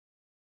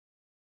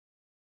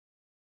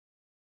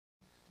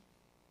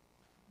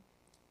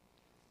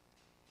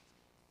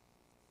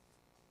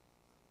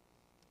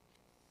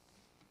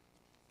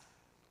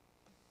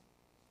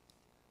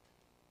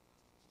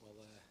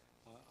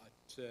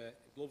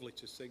Lovely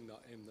to sing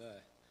that hymn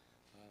there,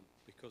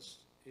 because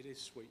it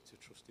is sweet to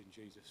trust in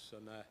Jesus.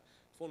 And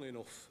funnily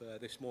enough,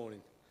 this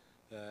morning,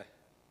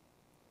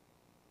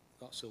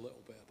 that's a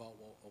little bit about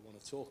what I want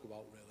to talk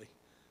about, really.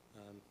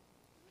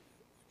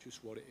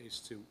 Just what it is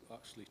to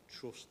actually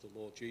trust the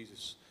Lord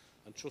Jesus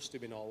and trust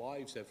him in our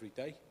lives every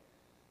day,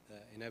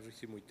 in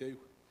everything we do.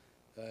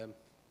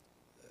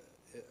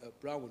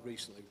 At Brownwood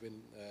recently, we've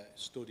been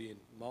studying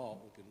Mark.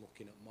 We've been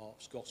looking at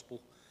Mark's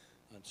Gospel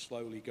and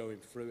slowly going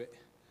through it.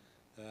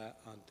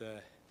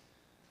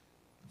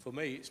 For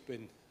me, it's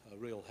been a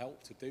real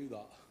help to do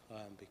that,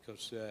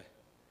 because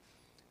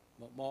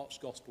Mark's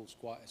Gospel is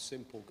quite a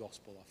simple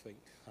gospel, I think.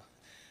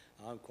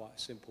 I'm quite a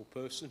simple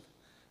person,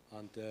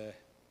 and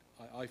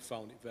I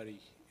found it very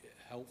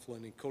helpful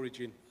and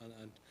encouraging,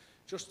 and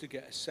just to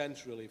get a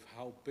sense, really, of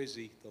how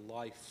busy the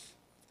life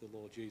of the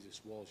Lord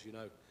Jesus was. You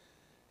know,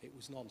 it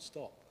was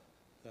non-stop,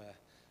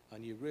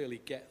 and you really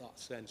get that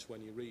sense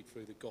when you read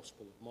through the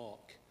Gospel of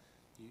Mark.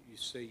 You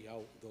see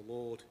how the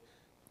Lord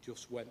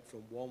just went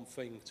from one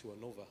thing to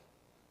another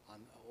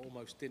and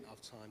almost didn't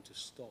have time to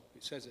stop.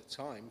 It says at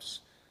times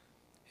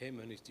him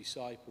and his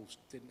disciples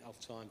didn't have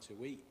time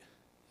to eat.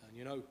 And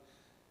you know,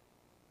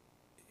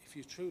 if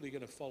you're truly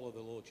going to follow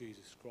the Lord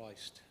Jesus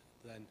Christ,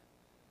 then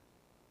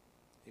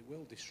it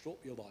will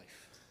disrupt your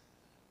life.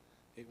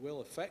 It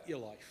will affect your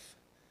life.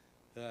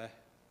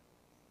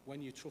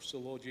 When you trust the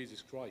Lord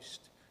Jesus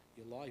Christ,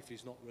 your life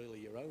is not really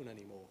your own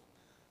anymore.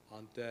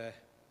 And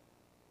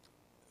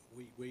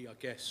we I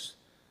guess,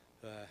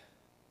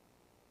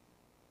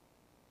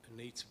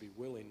 need to be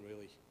willing,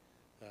 really,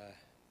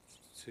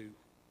 to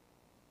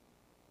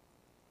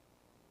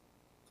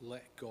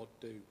let God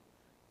do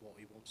what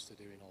he wants to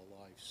do in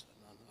our lives.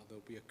 And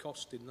there'll be a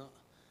cost in that.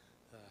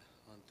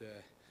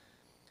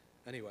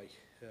 Anyway,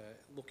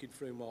 looking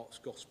through Mark's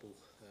Gospel,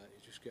 you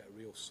just get a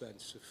real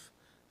sense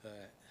of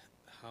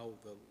how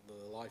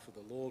the life of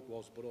the Lord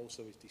was, but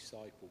also his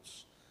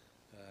disciples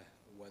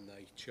when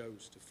they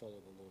chose to follow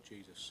the Lord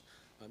Jesus.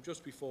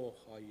 Just before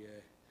I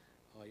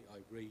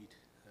read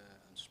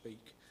and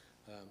speak,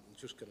 I'm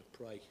just going to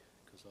pray,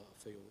 because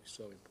I feel it's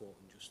so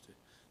important just to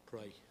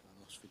pray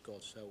and ask for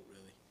God's help,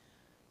 really.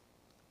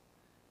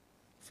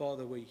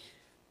 Father, we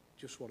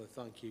just want to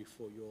thank you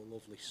for your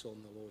lovely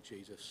Son, the Lord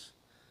Jesus.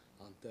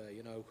 And,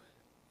 you know,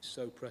 it's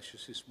so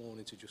precious this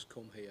morning to just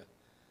come here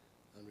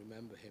and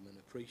remember him and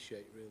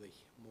appreciate really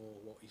more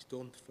what he's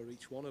done for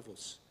each one of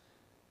us.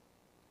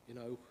 You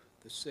know,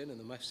 the sin and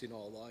the mess in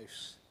our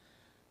lives,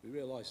 we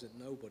realise that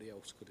nobody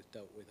else could have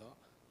dealt with that.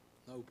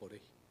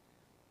 Nobody.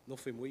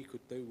 Nothing we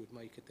could do would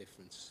make a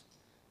difference.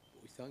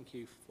 But we thank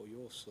you for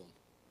your Son,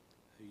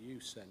 who you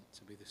sent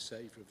to be the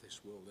Saviour of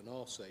this world and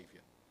our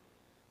Saviour.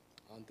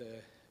 And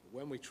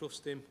when we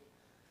trust him,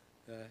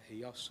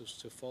 he asks us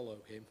to follow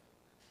him.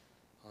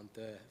 And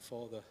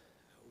Father,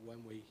 when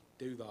we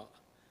do that,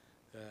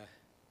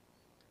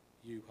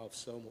 you have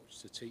so much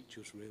to teach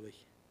us, really.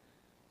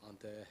 And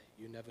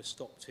you never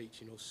stop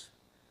teaching us.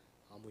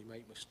 And we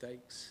make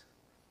mistakes.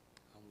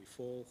 And we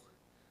fall.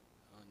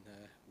 And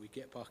we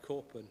get back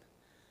up. And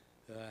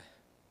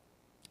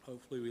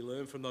hopefully we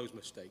learn from those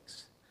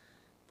mistakes.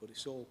 But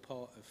it's all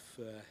part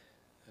of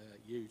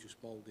you just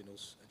moulding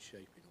us and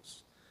shaping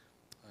us.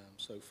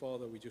 So,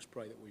 Father, we just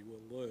pray that we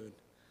will learn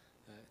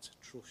to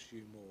trust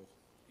you more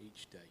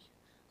each day.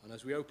 And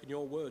as we open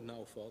your word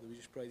now, Father, we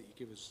just pray that you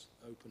give us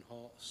open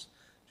hearts,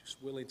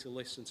 just willing to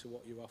listen to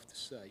what you have to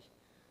say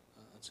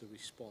and to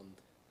respond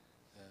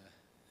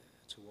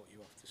to what you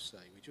have to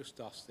say. We just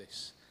ask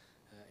this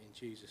in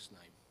Jesus'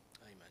 name.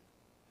 Amen.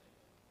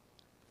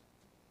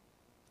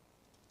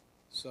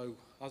 So,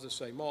 as I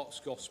say, Mark's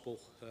Gospel,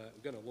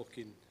 we're going to look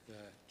in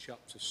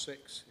chapter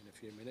 6 in a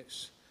few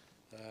minutes.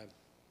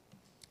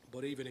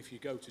 But even if you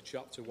go to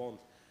chapter 1,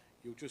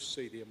 you'll just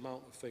see the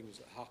amount of things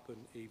that happen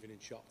even in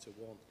chapter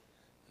 1.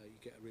 You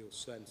get a real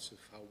sense of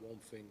how one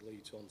thing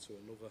leads on to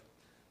another.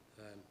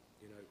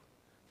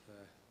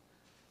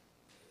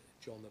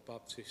 John the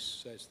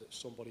Baptist says that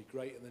somebody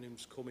greater than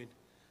him's coming,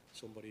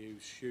 somebody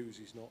whose shoes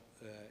he's not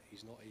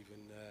even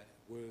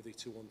worthy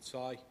to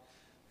untie.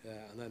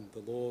 And then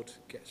the Lord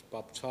gets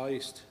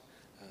baptized,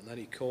 and then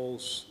he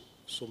calls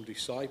some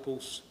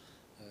disciples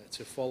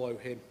to follow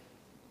him.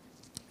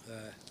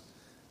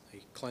 He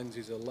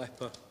cleanses a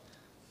leper,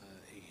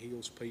 he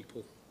heals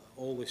people.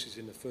 All this is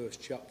in the first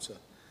chapter.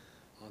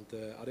 And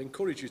I'd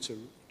encourage you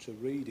to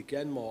read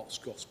again Mark's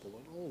Gospel,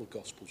 and all the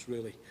Gospels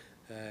really.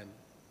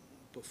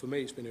 But for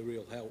me it's been a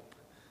real help.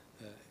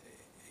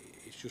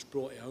 It's just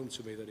brought it home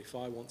to me that if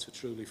I want to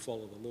truly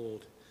follow the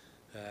Lord,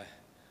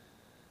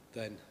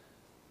 then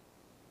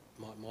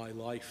my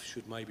life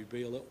should maybe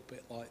be a little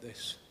bit like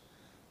this,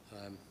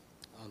 and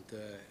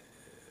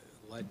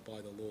led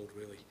by the Lord,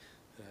 really,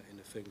 in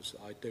the things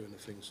that I do and the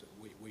things that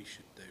we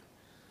should do.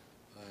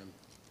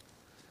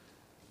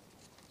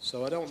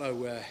 So I don't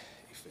know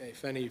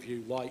if any of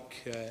you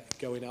like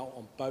going out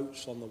on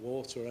boats on the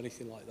water or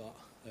anything like that.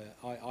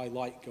 I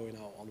like going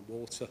out on the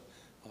water.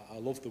 I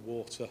love the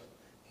water.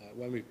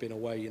 When we've been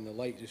away in the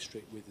Lake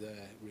District with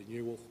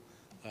Renewal,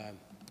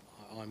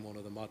 I'm one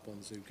of the mad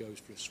ones who goes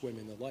for a swim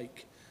in the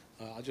lake.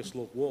 I just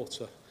love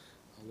water.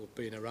 I love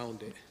being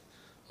around it.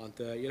 And,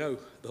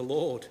 the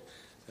Lord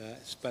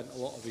spent a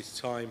lot of his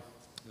time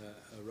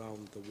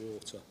around the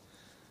water.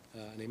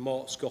 And in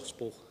Mark's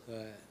Gospel,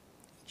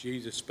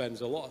 Jesus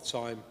spends a lot of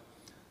time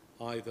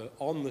either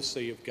on the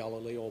Sea of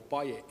Galilee or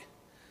by it.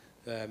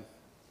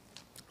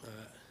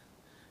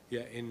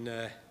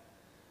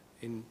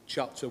 In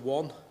chapter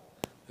 1,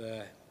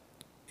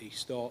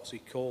 he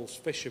calls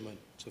fishermen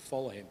to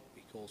follow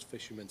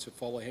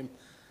him.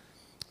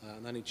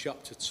 And then in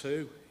chapter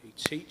 2, he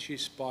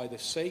teaches by the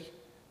sea.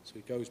 So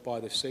he goes by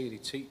the sea and he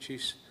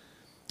teaches.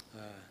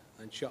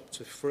 And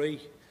chapter 3,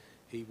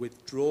 he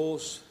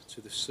withdraws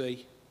to the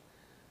sea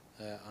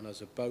and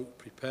has a boat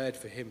prepared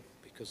for him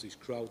because these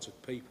crowds of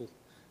people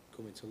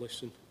coming to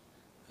listen.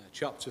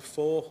 Chapter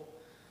 4,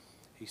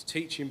 he's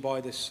teaching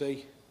by the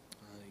sea.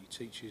 He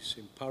teaches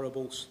in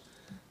parables.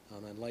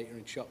 And then later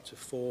in chapter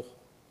 4,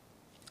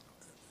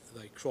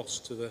 they cross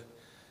to the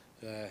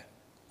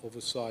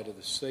other side of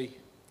the sea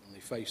and they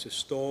face a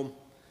storm.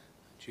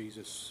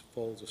 Jesus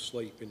falls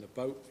asleep in the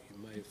boat. You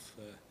may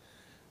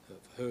have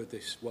heard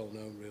this, well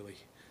known really.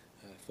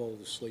 Falls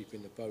asleep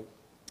in the boat.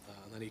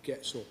 And then he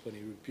gets up and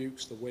he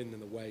rebukes the wind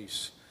and the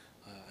waves.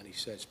 And he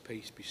says,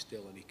 "Peace, be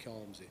still," and he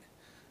calms it.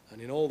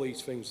 And in all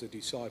these things, the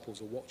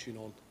disciples are watching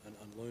on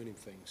and learning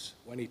things.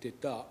 When he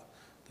did that,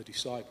 the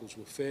disciples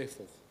were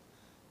fearful.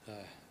 They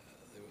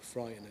were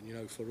frightened.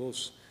 And, for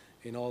us,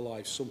 in our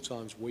lives,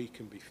 sometimes we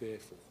can be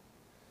fearful.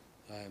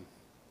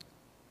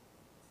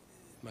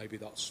 Maybe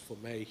that's for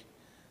me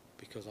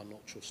because I'm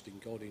not trusting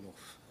God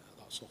enough.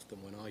 That's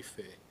often when I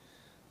fear,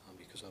 and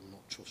because I'm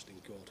not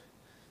trusting God.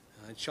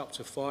 In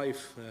chapter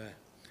 5,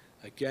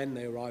 again,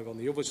 they arrive on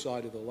the other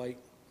side of the lake,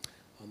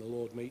 and the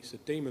Lord meets a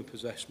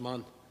demon-possessed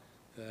man.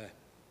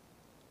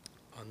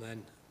 And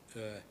then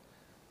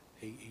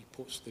he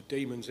puts the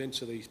demons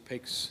into these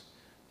pigs,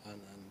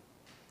 and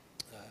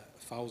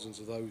thousands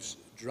of those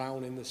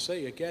drown in the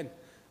sea again.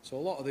 So a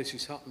lot of this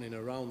is happening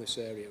around this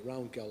area,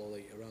 around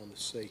Galilee, around the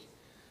sea.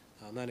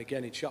 And then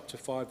again in chapter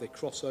 5, they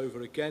cross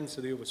over again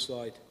to the other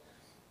side,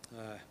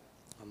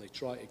 and they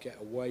try to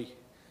get away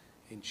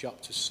in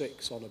chapter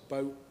 6 on a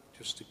boat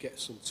just to get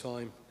some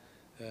time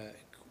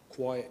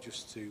quiet,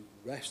 just to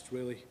rest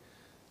really.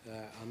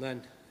 And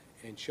then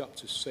in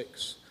chapter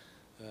 6,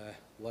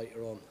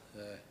 later on,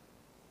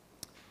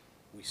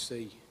 we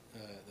see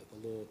that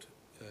the Lord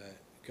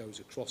goes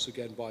across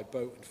again by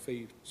boat and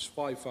feeds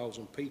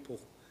 5,000 people.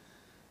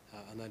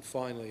 And then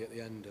finally, at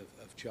the end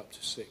of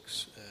chapter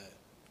 6,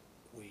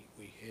 we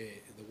hear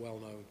the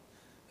well-known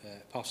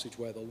passage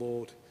where the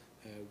Lord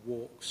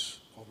walks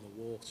on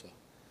the water.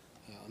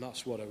 And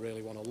that's what I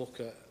really want to look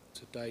at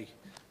today,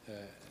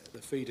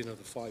 the feeding of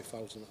the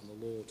 5,000 and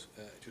the Lord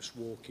just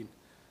walking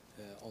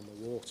on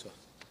the water.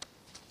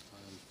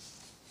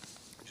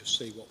 Just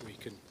see what we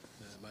can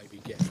maybe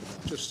get from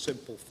that. Just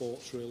simple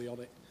thoughts really on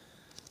it.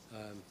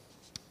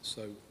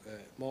 So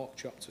Mark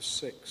chapter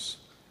 6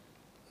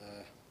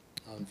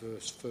 and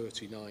verse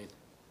 39.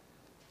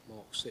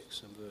 Mark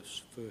 6 and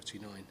verse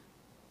 39.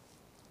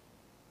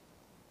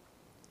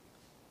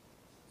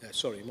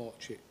 Mark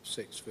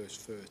 6 verse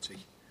 30.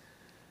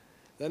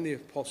 Then the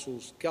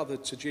apostles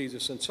gathered to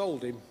Jesus and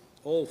told him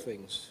all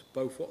things,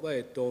 both what they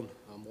had done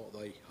and what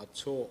they had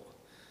taught.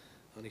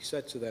 And he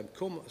said to them,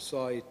 "Come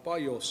aside by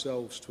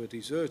yourselves to a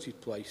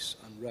deserted place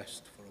and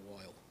rest for a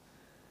while."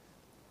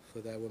 For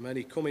there were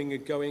many coming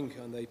and going,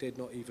 and they did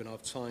not even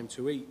have time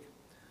to eat.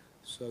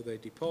 So they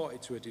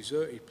departed to a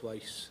deserted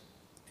place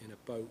in a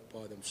boat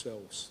by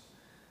themselves.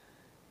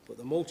 But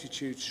the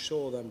multitude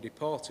saw them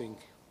departing,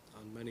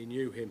 and many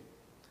knew him,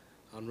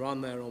 and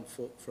ran there on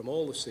foot from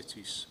all the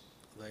cities.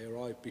 They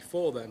arrived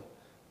before them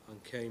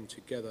and came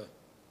together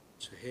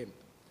to him.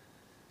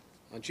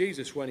 And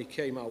Jesus, when he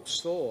came out,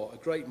 saw a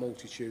great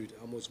multitude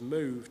and was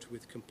moved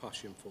with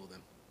compassion for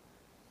them,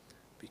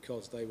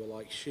 because they were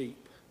like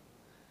sheep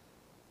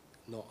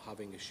not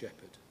having a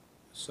shepherd.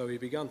 So he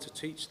began to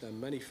teach them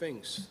many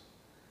things.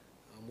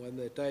 And when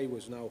their day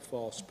was now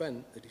far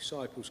spent, the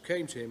disciples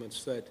came to him and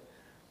said,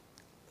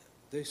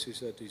 "This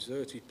is a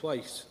deserted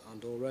place,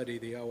 and already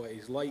the hour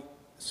is late.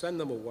 Send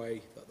them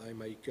away, that they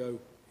may go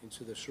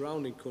into the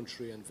surrounding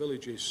country and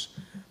villages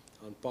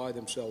and buy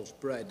themselves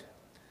bread,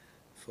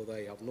 for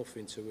they have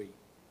nothing to eat."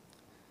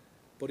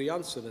 But he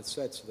answered and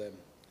said to them,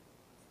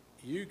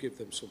 "You give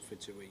them something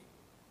to eat."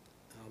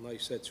 And they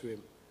said to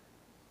him,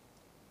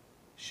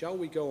 "Shall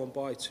we go and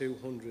buy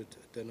 200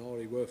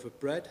 denarii worth of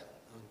bread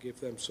and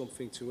give them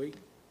something to eat?"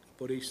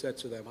 But he said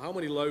to them, "How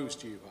many loaves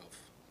do you have?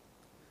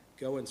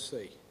 Go and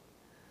see."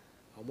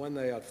 And when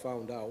they had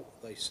found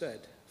out, they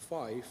said,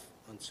 5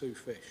 and 2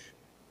 fish.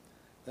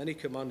 Then he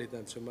commanded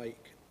them to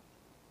make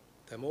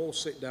them all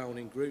sit down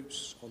in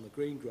groups on the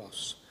green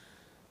grass.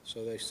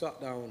 So they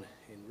sat down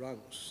in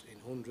ranks, in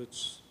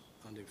hundreds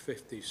and in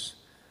 50s.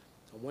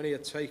 And when he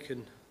had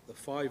taken the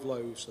 5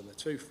 loaves and the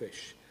 2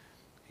 fish,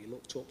 he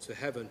looked up to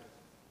heaven,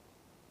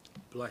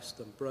 blessed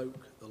and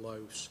broke the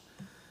loaves,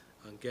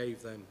 and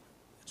gave them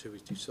to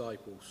his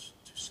disciples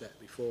to set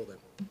before them.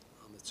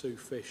 And the 2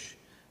 fish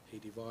he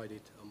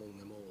divided among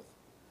them all.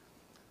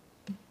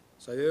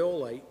 So they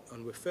all ate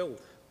and were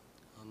filled,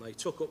 and they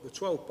took up the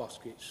 12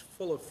 baskets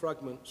full of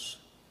fragments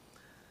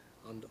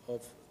and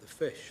of the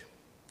fish.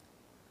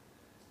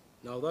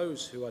 Now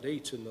those who had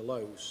eaten the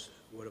loaves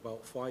were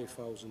about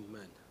 5,000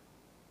 men.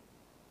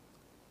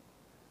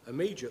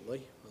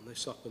 Immediately, and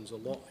this happens a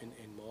lot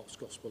in Mark's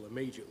Gospel,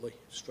 immediately,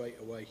 straight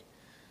away,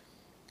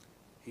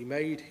 he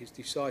made his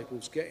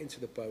disciples get into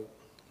the boat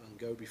and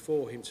go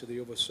before him to the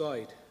other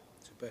side,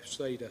 to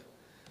Bethsaida,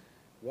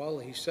 while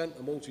he sent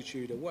the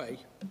multitude away.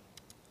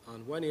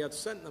 And when he had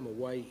sent them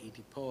away, he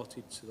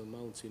departed to the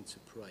mountain to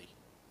pray.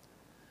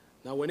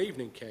 Now when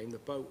evening came, the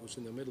boat was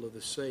in the middle of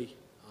the sea,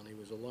 and he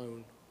was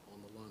alone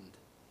on the land.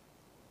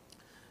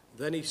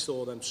 Then he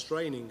saw them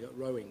straining at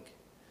rowing,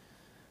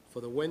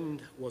 for the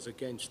wind was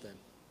against them.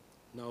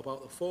 Now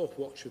about the fourth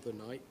watch of the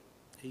night,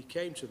 he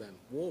came to them,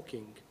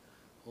 walking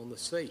on the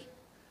sea,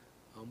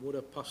 and would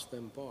have passed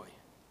them by.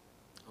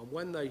 And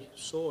when they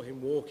saw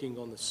him walking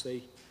on the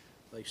sea,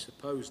 they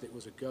supposed it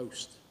was a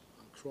ghost,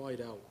 and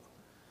cried out.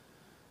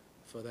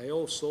 For they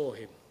all saw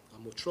him,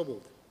 and were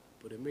troubled.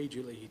 But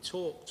immediately he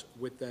talked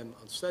with them,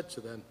 and said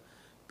to them,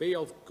 Be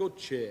of good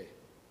cheer,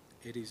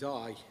 it is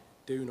I,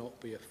 do not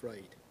be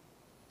afraid.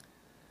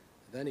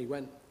 Then he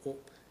went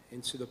up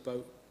into the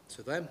boat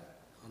to them,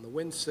 and the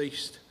wind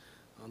ceased,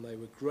 and they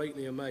were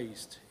greatly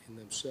amazed in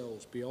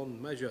themselves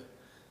beyond measure,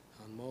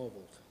 and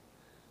marvelled.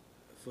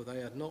 For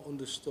they had not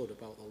understood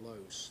about the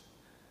loaves,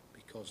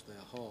 because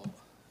their heart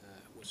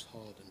was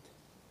hardened.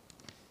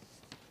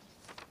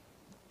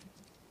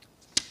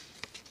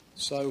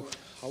 So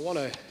I want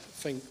to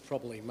think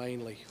probably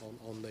mainly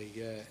on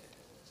the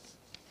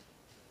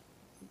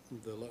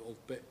little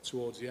bit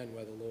towards the end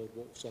where the Lord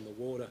walks on the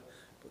water,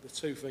 but the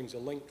two things are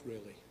linked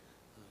really,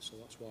 so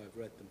that's why I've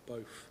read them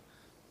both.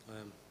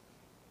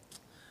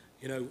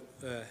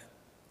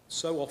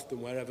 So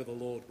often wherever the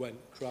Lord went,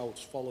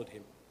 crowds followed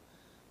him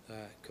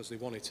because they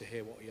wanted to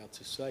hear what he had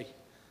to say,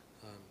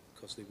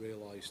 because they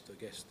realised, I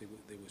guess,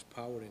 there was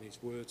power in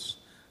his words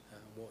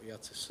and what he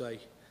had to say.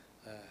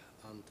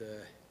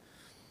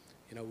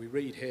 We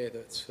read here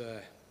that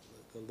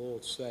the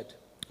Lord said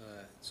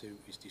to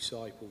his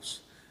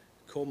disciples,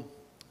 come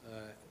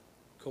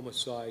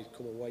aside,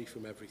 come away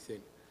from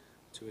everything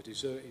to a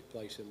deserted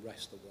place and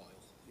rest a while.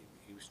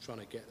 He was trying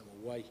to get them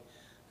away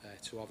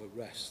to have a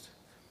rest.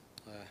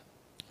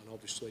 And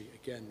obviously,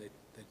 again,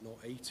 they'd not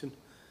eaten.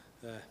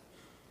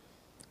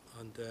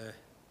 And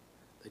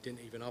they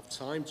didn't even have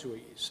time to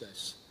eat, it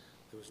says.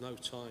 There was no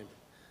time.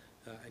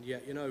 And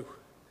yet,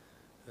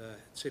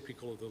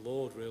 typical of the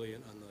Lord, really,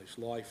 and his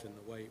life and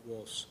the way it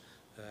was,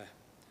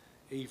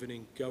 even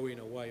in going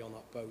away on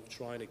that boat,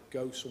 trying to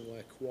go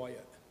somewhere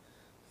quiet,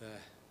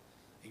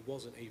 he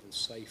wasn't even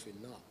safe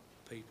in that.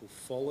 People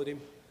followed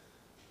him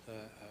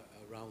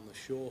around the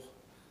shore,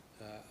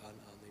 and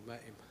they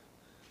met him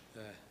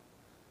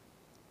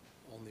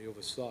on the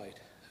other side,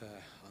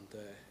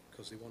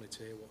 because they wanted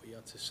to hear what he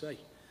had to say.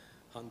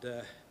 And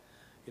I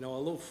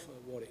love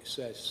what it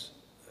says,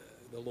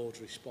 the Lord's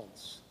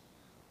response,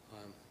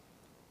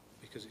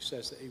 because it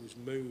says that he was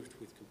moved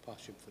with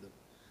compassion for them.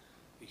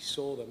 He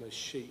saw them as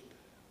sheep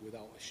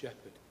without a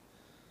shepherd.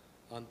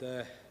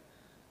 And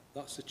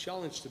that's the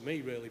challenge to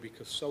me, really,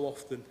 because so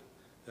often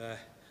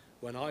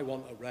when I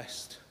want a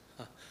rest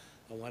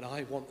and when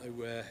I want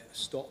to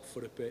stop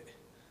for a bit,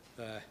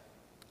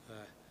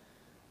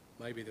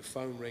 maybe the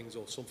phone rings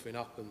or something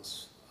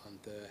happens, and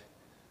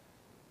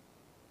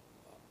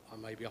I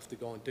maybe have to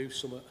go and do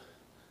something,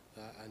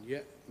 and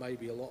yet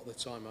maybe a lot of the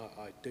time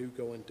I do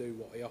go and do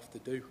what I have to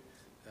do.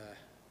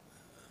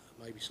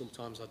 Maybe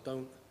sometimes I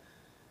don't,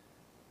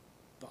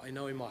 but I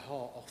know in my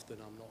heart often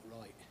I'm not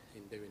right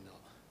in doing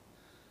that,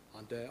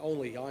 and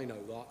only I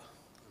know that,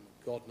 and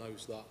God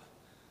knows that,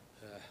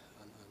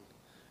 and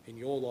in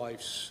your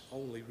lives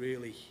only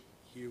really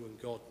you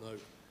and God know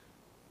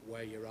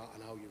where you're at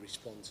and how you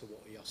respond to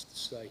what he has to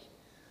say.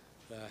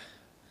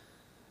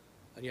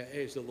 And yet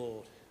here's the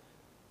Lord.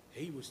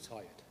 He was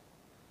tired.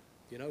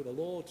 The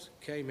Lord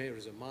came here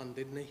as a man,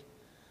 didn't he?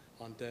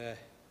 And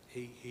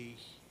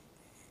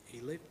he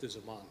lived as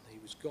a man. He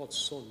was God's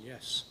son,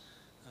 yes,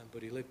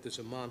 but he lived as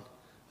a man,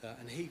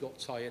 and he got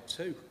tired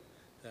too.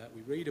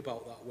 We read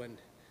about that when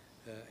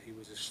he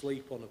was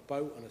asleep on a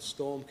boat and a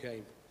storm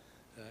came.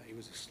 He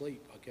was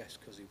asleep, I guess,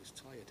 because he was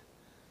tired.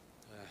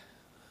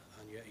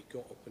 And yet he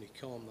got up and he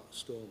calmed that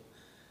storm.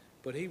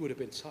 But he would have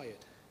been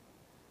tired.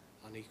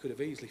 And he could have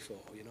easily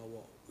thought, you know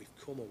what, we've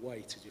come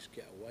away to just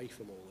get away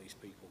from all these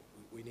people.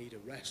 We need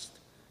a rest.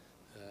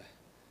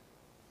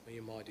 Me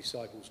and my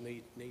disciples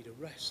need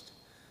a rest.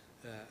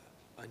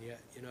 And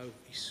yet,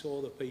 he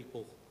saw the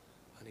people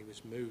and he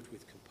was moved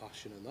with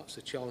compassion. And that's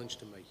a challenge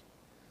to me.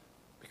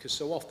 Because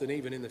so often,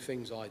 even in the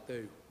things I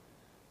do,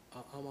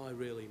 am I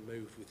really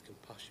moved with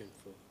compassion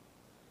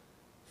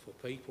for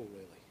people,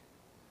 really?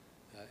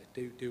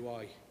 Do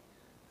I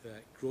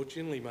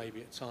grudgingly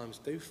maybe at times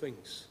do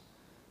things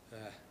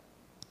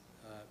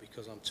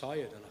because I'm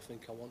tired and I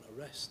think I want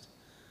a rest?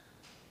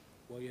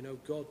 Well,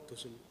 God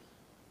doesn't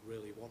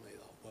really want it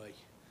that way.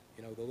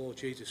 You know, the Lord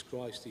Jesus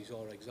Christ, he's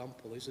our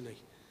example, isn't he?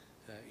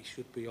 He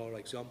should be our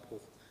example.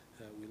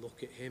 We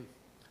look at him.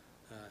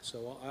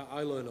 So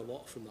I learn a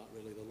lot from that,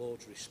 really, the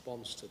Lord's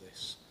response to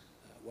this.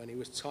 When he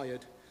was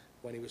tired,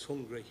 when he was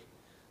hungry,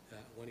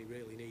 when he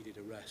really needed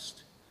a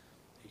rest,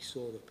 he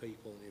saw the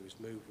people and he was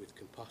moved with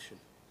compassion.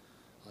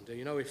 And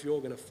you know, if you're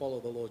going to follow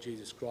the Lord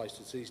Jesus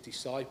Christ as his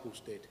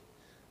disciples did,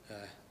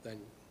 then,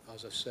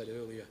 as I said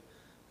earlier,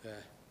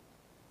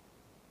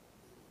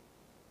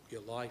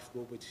 your life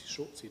will be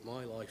disrupted.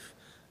 My life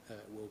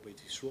will be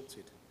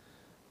disrupted.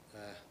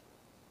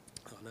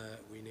 And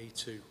we need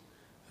to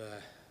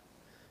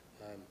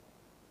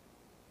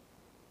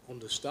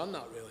understand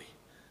that, really,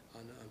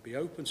 and be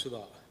open to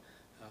that,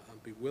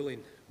 and be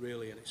willing,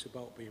 really. And it's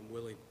about being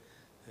willing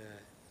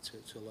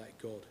to let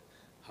God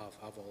have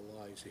our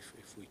lives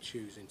if we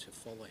choosing to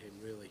follow him,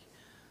 really.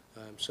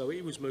 So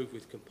he was moved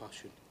with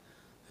compassion,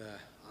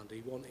 and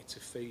he wanted to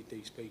feed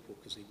these people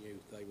because he knew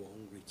they were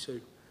hungry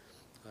too.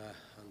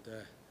 And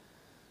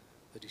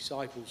the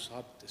disciples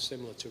had a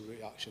similar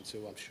reaction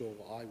to, I'm sure,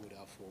 what I would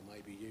have, or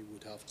maybe you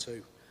would have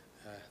too.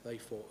 They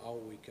thought, how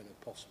are we going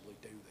to possibly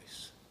do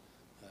this?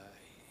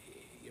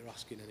 You're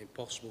asking an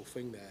impossible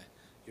thing there.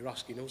 You're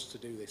asking us to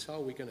do this. How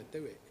are we going to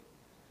do it?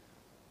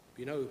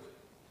 You know,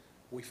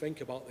 we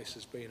think about this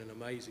as being an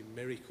amazing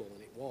miracle,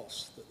 and it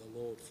was, that the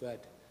Lord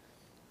fed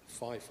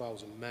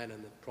 5,000 men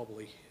and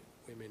probably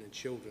women and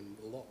children,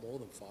 a lot more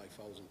than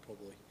 5,000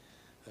 probably.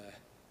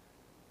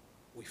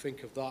 We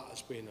think of that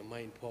as being the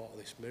main part of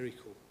this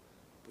miracle.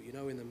 But you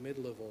know, in the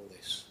middle of all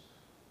this,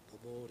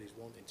 the Lord is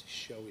wanting to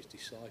show his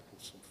disciples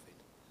something.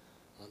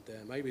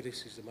 And maybe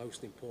this is the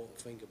most important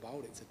thing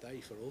about it today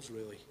for us,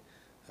 really.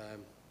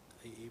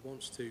 He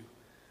wants to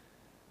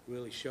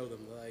really show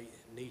them that they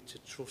need to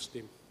trust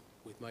him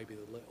with maybe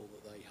the little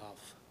that they have.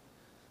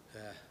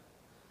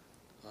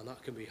 And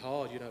that can be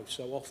hard, you know.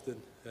 So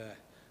often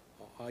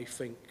I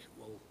think,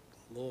 well,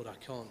 Lord, I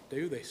can't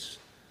do this.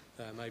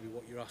 Maybe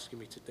what you're asking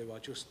me to do, I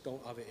just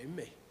don't have it in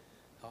me.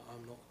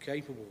 I'm not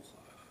capable.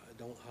 I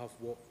don't have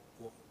what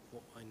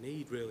I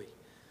need, really.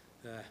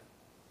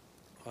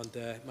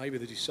 And maybe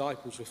the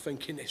disciples were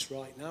thinking this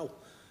right now.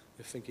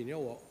 They're thinking, you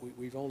know what,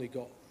 we've only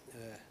got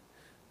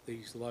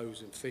these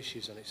loaves and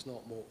fishes, and it's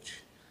not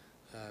much.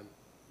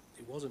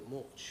 It wasn't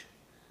much.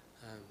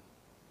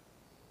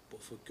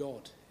 But for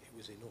God, it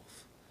was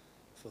enough.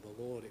 For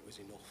the Lord, it was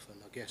enough.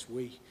 And I guess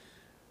we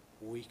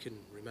can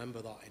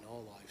remember that in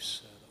our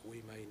lives, that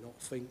we may not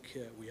think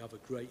we have a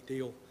great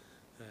deal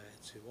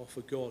to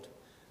offer God.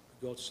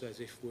 But God says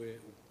if we're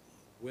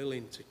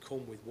willing to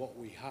come with what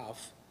we have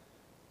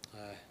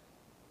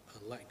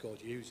and let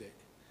God use it,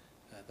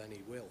 then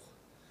he will.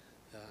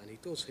 And he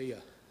does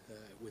here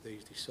with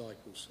these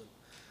disciples.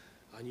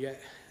 And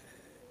yet,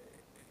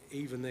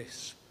 even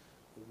this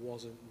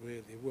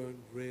they weren't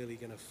really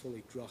going to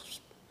fully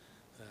grasp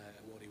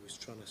what he was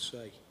trying to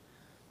say.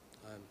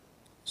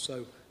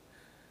 So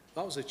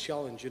that was a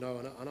challenge, you know,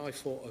 and I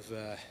thought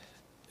of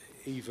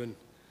even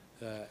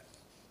a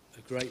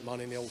great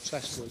man in the Old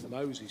Testament,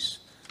 Moses.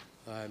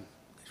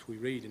 If we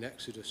read in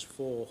Exodus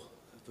 4,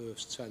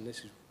 verse 10, this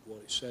is what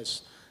it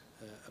says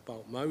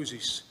about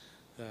Moses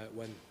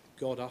when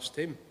God asked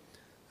him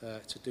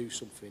to do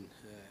something.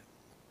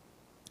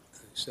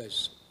 It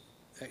says,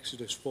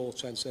 Exodus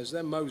 4:10 says,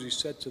 Then Moses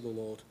said to the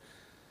Lord,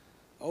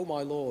 O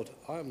my Lord,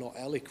 I am not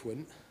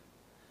eloquent,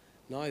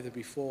 neither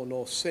before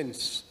nor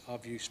since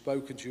have you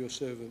spoken to your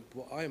servant,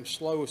 but I am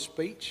slow of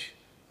speech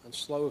and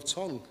slow of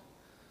tongue.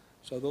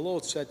 So the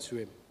Lord said to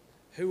him,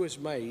 Who has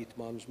made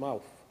man's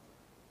mouth?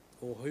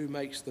 Or who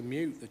makes the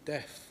mute, the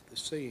deaf, the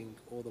seeing,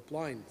 or the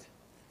blind?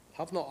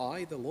 Have not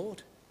I, the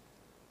Lord?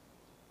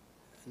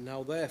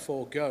 Now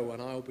therefore go,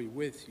 and I will be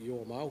with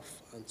your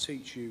mouth, and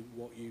teach you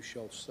what you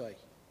shall say.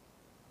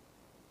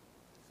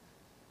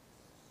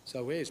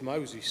 So here's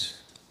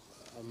Moses,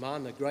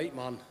 a great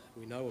man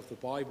we know of the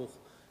Bible,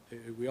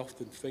 who we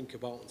often think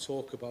about and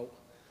talk about,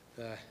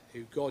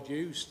 who God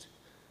used.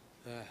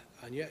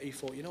 And yet he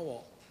thought, you know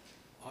what,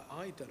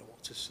 I don't know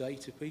what to say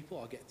to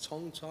people. I get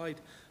tongue-tied.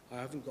 I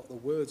haven't got the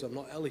words. I'm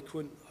not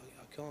eloquent.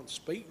 I can't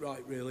speak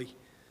right, really.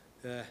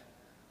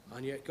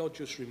 And yet God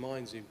just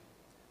reminds him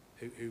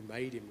who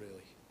made him,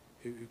 really,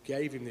 who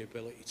gave him the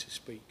ability to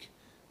speak.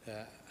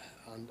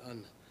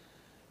 And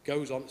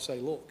goes on to say,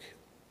 look,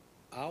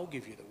 I'll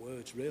give you the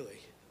words, really.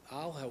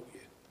 I'll help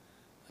you.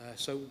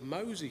 So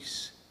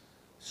Moses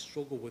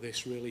struggled with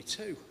this really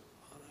too.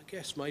 And I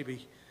guess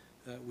maybe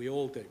we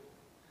all do.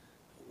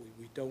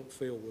 We don't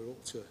feel we're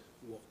up to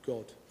what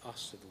God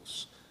asks of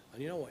us.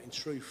 And you know what? In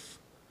truth,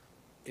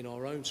 in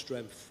our own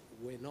strength,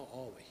 we're not,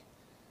 are we?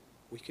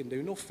 We can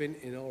do nothing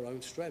in our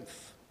own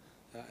strength.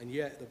 And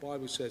yet the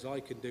Bible says, I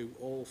can do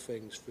all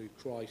things through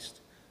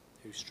Christ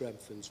who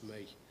strengthens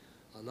me.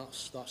 And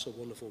that's a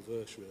wonderful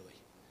verse,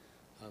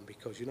 really.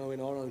 Because, you know,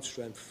 in our own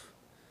strength,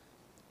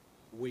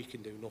 we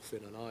can do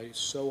nothing. And I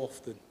so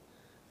often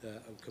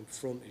am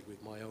confronted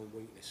with my own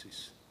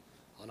weaknesses.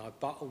 And I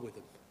battle with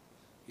them.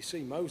 You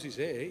see, Moses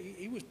here,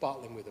 he was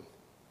battling with them.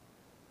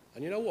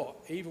 And you know what?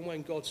 Even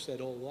when God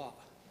said all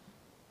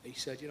that, he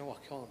said, you know,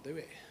 I can't do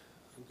it.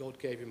 And God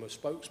gave him a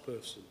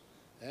spokesperson,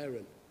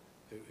 Aaron,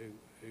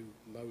 who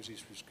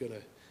Moses was going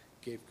to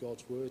give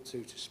God's word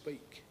to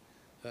speak.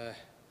 And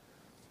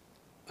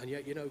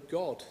yet,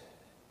 God,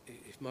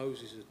 if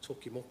Moses had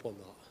took him up on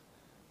that,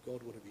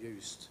 God would have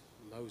used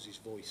Moses'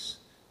 voice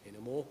in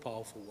a more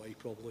powerful way,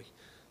 probably.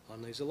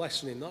 And there's a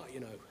lesson in that,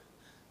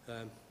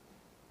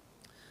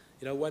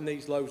 when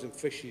these loaves and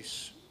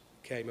fishes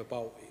came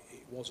about,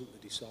 it wasn't the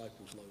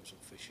disciples' loaves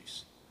and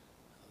fishes.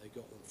 They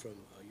got them from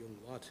a young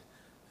lad.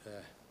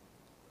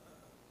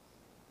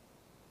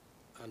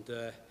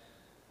 The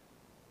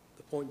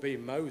point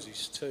being,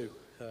 Moses too,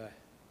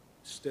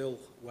 still,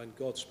 when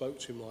God spoke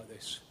to him like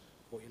this,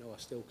 thought, I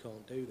still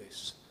can't do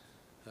this.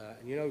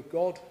 And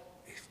God,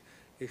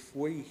 if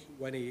we,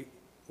 when he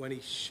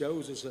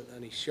shows us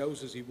and he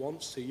shows us he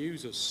wants to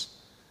use us,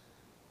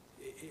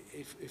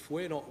 if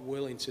we're not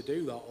willing to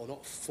do that, or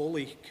not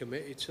fully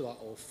committed to that,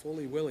 or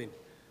fully willing,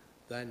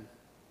 then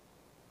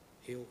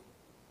he'll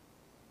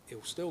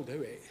still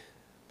do it,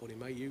 but he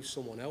may use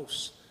someone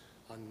else,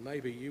 and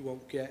maybe you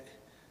won't get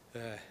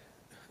the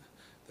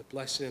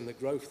blessing and the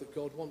growth that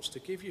God wants to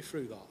give you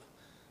through that.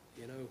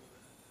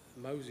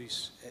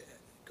 Moses,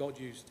 God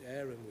used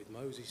Aaron with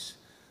Moses,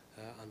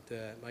 and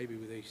maybe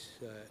with these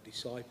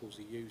disciples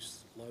he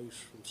used loaves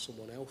from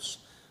someone else,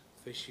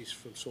 fishes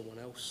from someone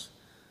else.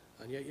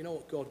 And yet,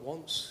 what God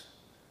wants?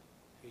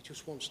 He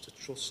just wants to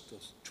trust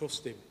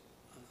him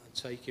and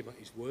take him at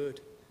his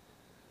word.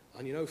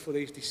 And for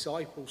these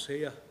disciples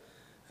here,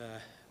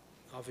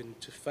 having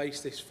to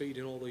face this,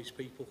 feeding all these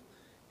people,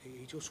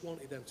 he just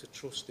wanted them to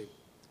trust him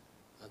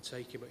and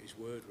take him at his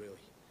word, really,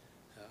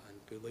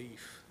 and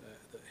believe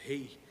that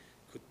he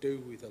could do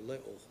with a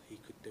little, he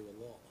could do a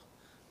lot.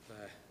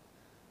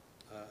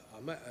 I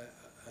met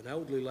an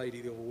elderly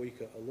lady the other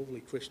week, a lovely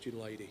Christian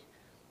lady,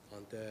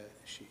 and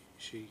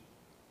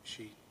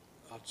she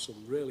had some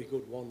really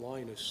good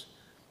one-liners,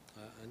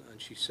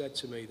 and she said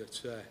to me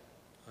that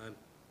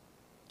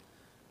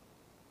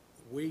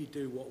we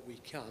do what we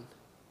can,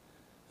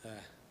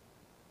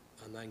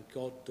 and then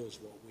God does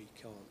what we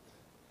can't.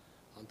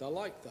 And I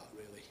like that,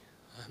 really.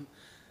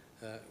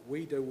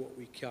 We do what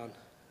we can,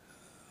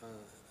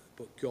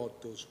 but God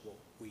does what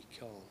we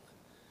can't.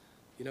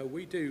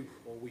 We do,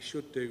 or we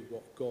should do,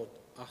 what God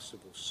asks of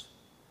us,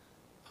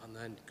 and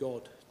then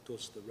God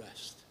does the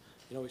rest.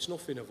 It's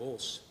nothing of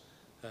us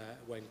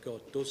when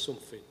God does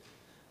something.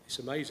 It's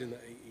amazing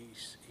that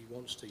he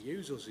wants to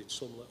use us in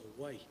some little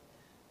way,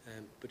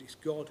 but it's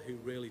God who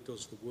really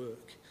does the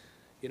work.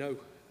 The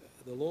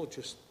Lord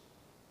just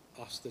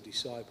asked the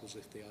disciples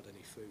if they had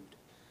any food,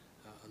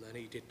 and then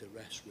he did the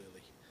rest,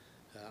 really.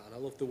 And I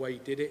love the way he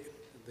did it.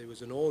 There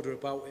was an order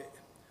about it.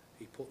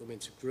 He put them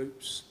into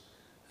groups.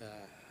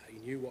 He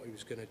knew what he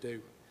was going to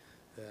do,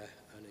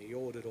 and he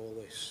ordered all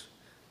this,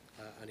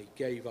 and he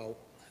gave out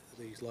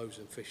these loaves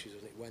and fishes,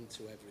 and it went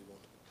to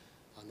everyone.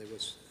 And there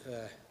was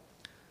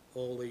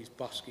all these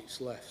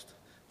baskets left,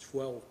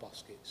 12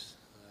 baskets.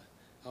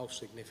 How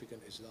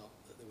significant is that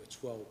there were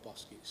 12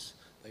 baskets?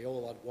 They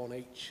all had one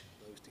each,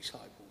 those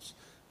disciples.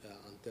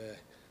 And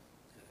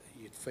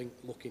you'd think,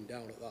 looking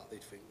down at that,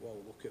 they'd think, well,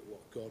 look at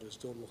what God has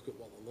done, look at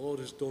what the Lord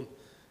has done.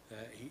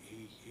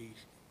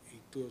 He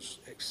does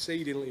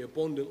exceedingly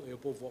abundantly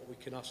above what we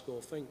can ask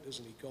or think,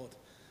 doesn't he, God?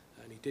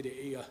 And he did it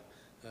here,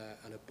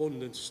 an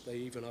abundance. They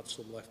even had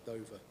some left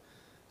over.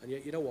 And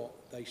yet, what?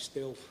 They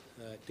still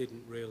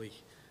didn't really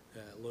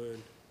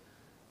learn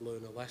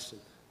a lesson.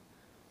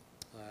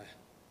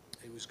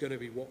 It was going to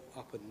be what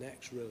happened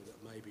next, really,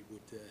 that maybe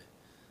would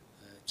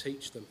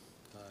teach them.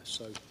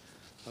 So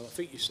I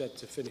think you said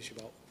to finish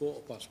about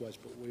 1:15, Wes,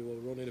 but we were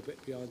running a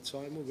bit behind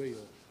time, were we?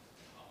 Or?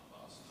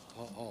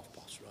 Half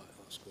past, right,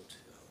 that's good.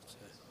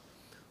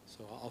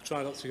 So I'll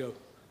try not to go... You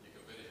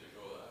can finish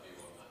before that if you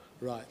want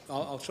that. Right,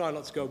 I'll try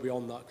not to go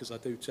beyond that, because I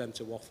do tend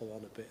to waffle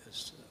on a bit,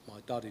 as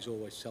my dad is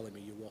always telling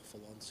me you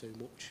waffle on too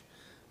much,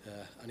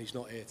 and he's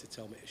not here to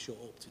tell me to shut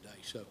up today,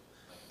 so...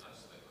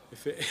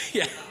 If it,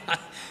 yeah,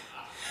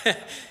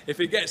 if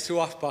it gets to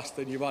 1:30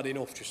 and you've had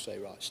enough, just say,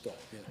 right, stop.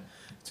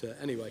 Yeah.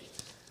 Anyway,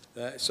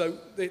 so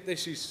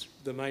this is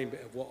the main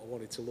bit of what I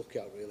wanted to look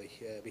at, really,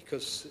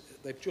 because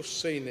they've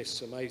just seen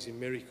this amazing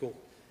miracle.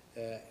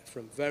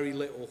 From very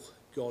little,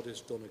 God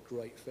has done a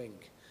great thing.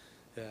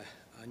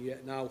 And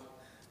yet now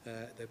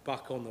they're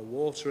back on the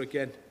water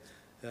again.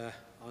 A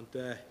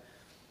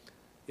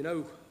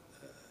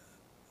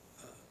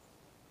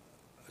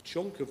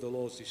chunk of the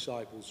Lord's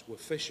disciples were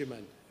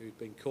fishermen who'd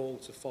been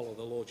called to follow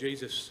the Lord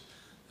Jesus.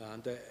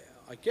 And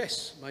I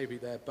guess maybe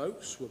their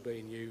boats were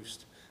being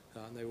used,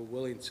 and they were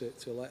willing to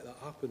let that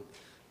happen.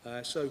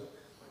 So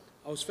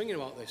I was thinking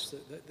about this,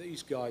 that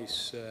these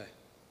guys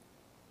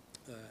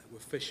were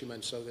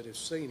fishermen, so they'd have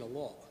seen a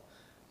lot.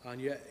 And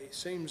yet it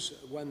seems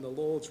when the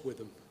Lord's with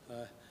them,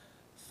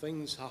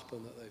 things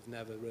happen that they've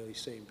never really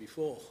seen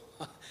before.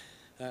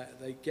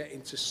 They get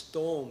into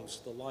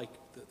storms the like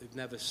that they've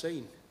never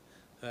seen.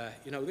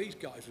 These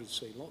guys would have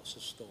seen lots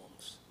of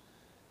storms.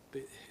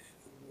 But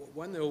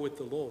when they were with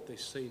the Lord, they've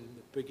seen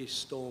the biggest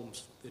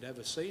storms they'd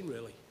ever seen,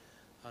 really.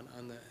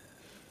 And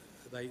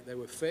they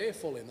were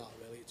fearful in that,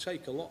 really. It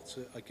take a lot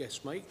to, I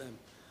guess, make them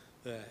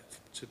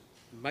to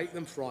make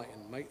them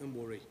frightened, make them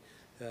worry,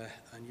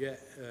 and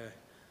yet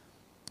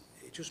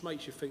it just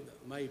makes you think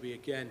that maybe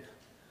again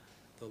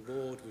the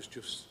Lord was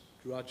just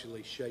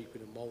gradually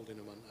shaping and moulding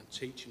them and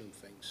teaching them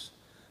things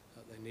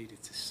that they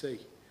needed to see.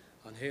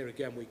 And here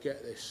again we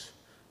get this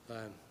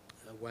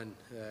when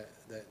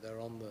they're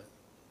on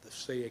the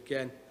sea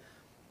again.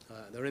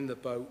 They're in the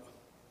boat.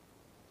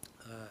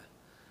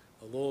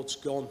 The Lord's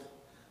gone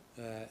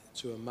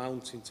to a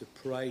mountain to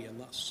pray, and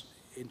that's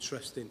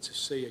interesting to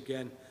see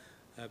again,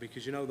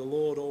 because you know the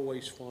Lord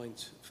always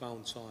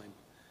found time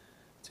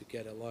to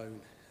get alone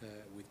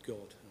with God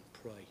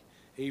and pray.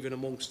 Even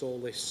amongst all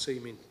this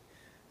seeming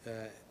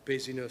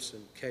busyness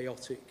and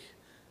chaotic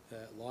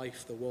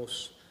life there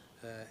was,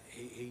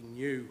 he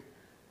knew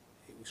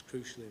it was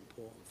crucially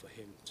important for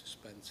him to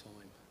spend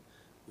time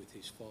with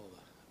his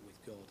Father,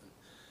 with God. And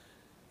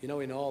you know,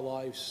 in our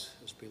lives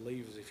as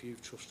believers, if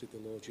you've trusted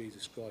the Lord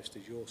Jesus Christ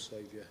as your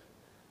Saviour,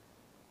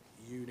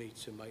 you need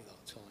to make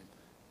that time.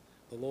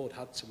 The Lord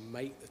had to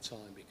make the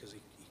time because he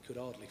could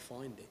hardly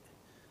find it.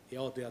 He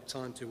hardly had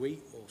time to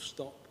eat or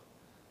stop.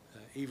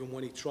 Even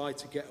when he tried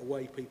to get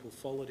away, people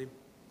followed him.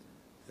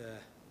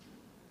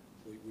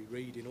 We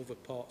read in other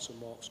parts of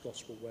Mark's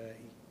Gospel where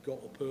he got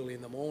up early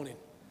in the morning,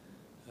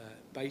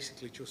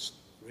 basically just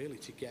really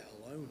to get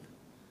alone.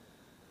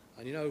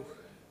 And you know,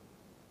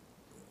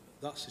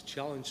 that's a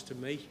challenge to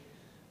me.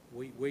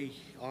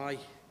 I,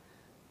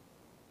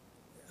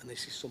 and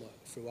this is something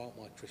throughout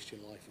my Christian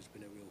life has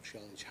been a real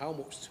challenge. How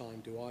much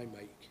time do I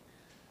make?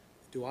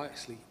 Do I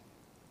actually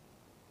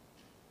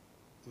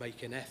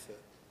make an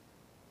effort?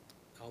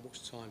 How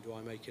much time do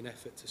I make an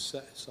effort to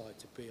set aside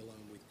to be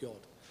alone with God?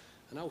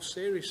 And how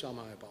serious am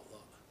I about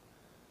that?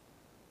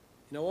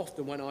 You know,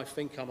 often when I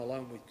think I'm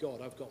alone with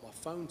God, I've got my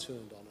phone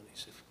turned on and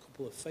it's a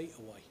couple of feet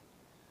away.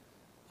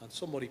 And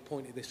somebody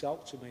pointed this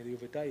out to me the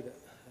other day, that,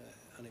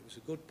 and it was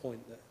a good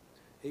point, that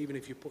even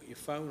if you put your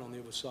phone on the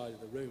other side of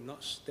the room,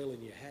 that's still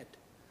in your head.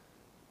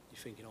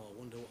 You're thinking, oh, I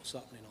wonder what's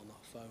happening on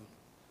that phone.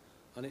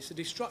 And it's a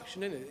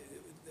distraction, isn't it?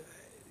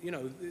 You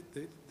know,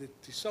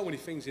 there's so many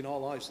things in our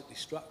lives that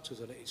distract us,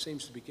 and it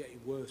seems to be getting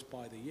worse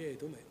by the year,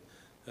 doesn't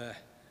it?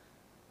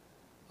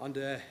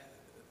 And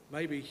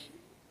maybe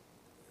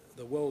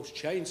the world's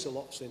changed a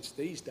lot since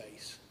these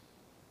days.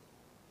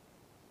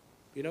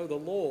 You know, the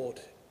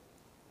Lord,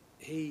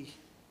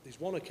 there's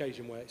one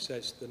occasion where it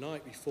says the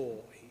night before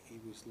he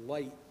was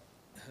late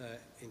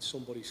in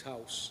somebody's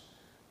house,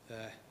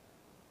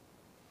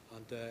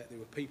 and there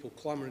were people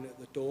clamouring at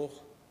the door,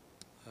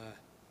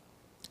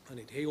 and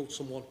he'd healed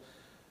someone.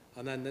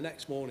 And then the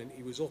next morning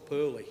he was up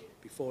early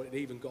before it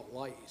even got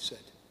light, he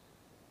said.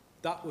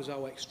 That was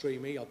how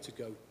extreme he had to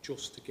go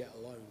just to get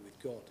alone with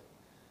God.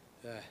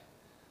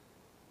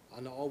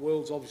 And our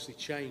world's obviously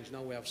changed.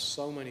 Now we have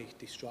so many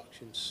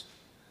distractions.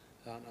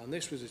 And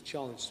this was a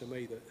challenge to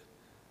me, that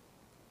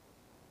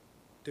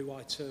do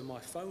I turn my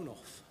phone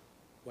off?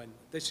 When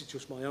this is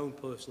just my own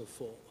personal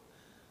thought.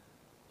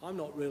 I'm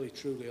not really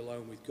truly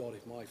alone with God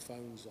if my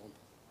phone's on.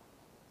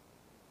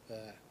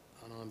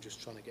 And I'm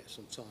just trying to get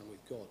some time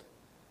with God.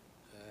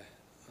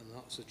 And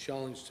that's a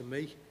challenge to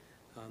me.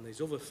 And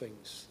there's other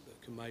things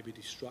that can maybe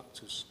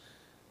distract us.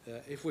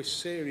 If we're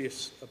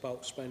serious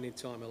about spending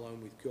time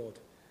alone with God,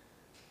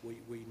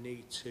 we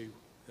need to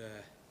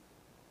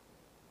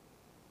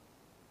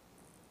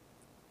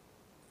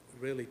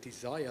really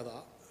desire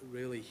that,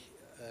 really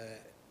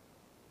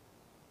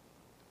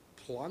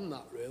plan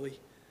that, really,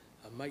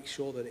 and make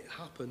sure that it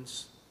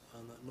happens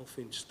and that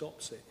nothing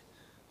stops it.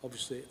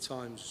 Obviously, at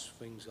times,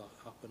 things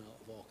happen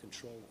out of our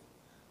control,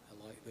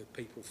 like the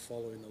people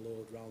following the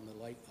Lord round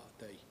the lake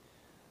that day.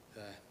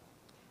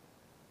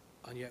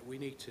 And yet we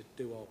need to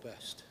do our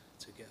best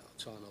to get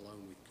our time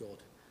alone with God.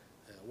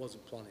 I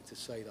wasn't planning to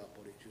say that,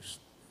 but it just,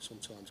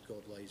 sometimes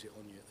God lays it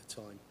on you at the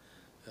time.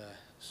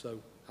 So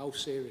how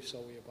serious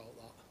are we about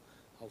that?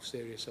 How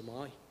serious am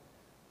I?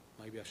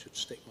 Maybe I should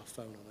stick my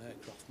phone on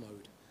aircraft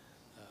mode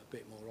a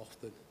bit more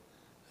often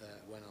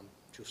when I'm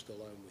just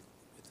alone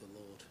with the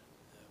Lord,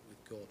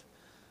 with God.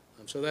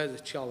 So there's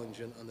a challenge,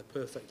 and the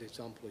perfect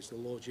example is the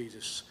Lord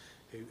Jesus,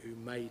 who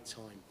made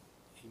time.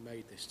 He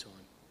made this time,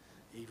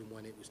 even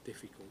when it was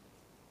difficult.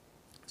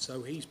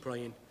 So he's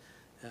praying,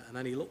 and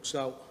then he looks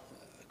out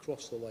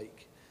across the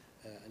lake,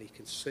 and he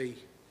can see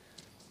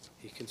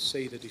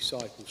the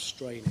disciples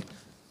straining.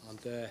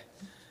 And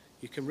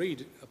you can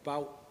read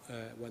about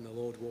when the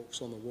Lord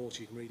walks on the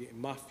water. You can read it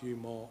in Matthew,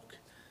 Mark,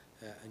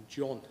 and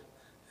John.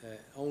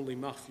 Only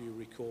Matthew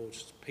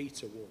records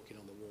Peter walking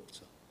on the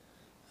water.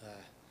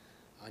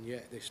 And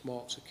yet this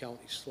Mark's account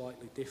is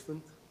slightly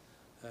different.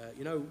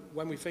 You know,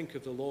 when we think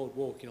of the Lord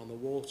walking on the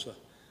water,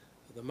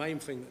 the main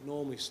thing that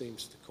normally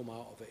seems to come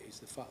out of it is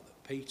the fact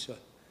that Peter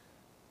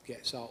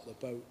gets out of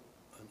the boat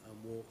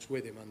and walks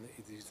with him, and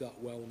it is that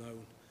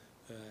well-known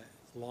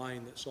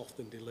line that's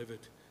often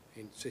delivered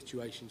in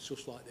situations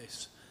just like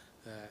this,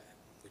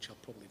 which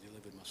I've probably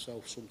delivered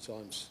myself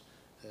sometimes,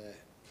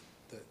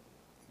 that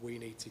we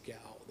need to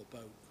get out of the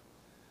boat,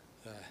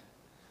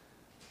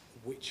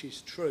 which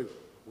is true,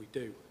 we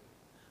do.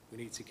 we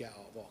need to get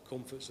out of our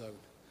comfort zone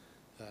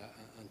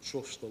and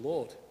trust the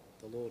Lord.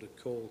 The Lord had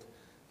called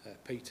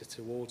Peter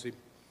towards him,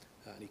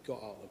 and he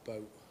got out of the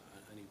boat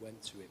and he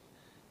went to him.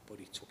 But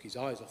he took his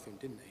eyes off him,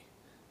 didn't he?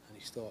 And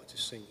he started to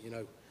sink. You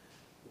know,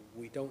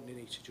 we don't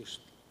need to just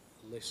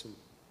listen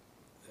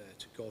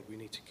to God. We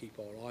need to keep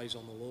our eyes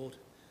on the Lord,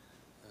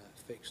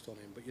 fixed on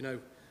him. But you know,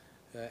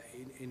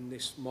 in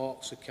this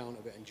Mark's account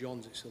of it and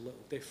John's, it's a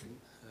little different.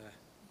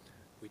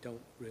 We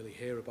don't really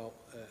hear about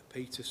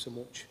Peter so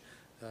much.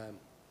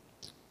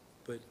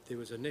 But there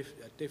was a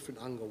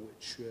different angle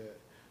which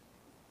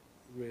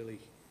really,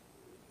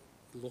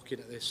 looking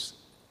at this,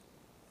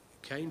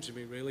 came to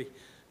me really.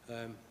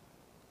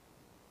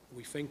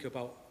 We think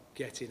about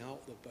getting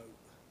out the boat,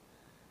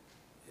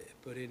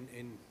 but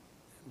in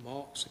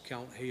Mark's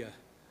account here,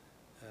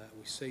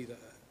 we see that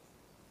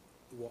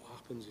what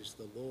happens is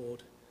the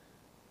Lord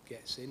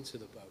gets into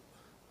the boat,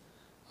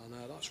 and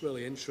that's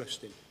really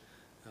interesting.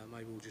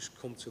 Maybe we'll just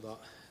come to that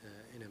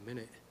in a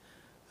minute.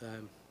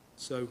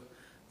 So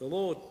the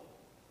Lord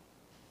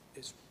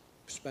has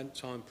spent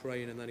time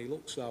praying, and then he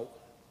looks out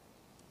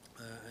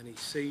and he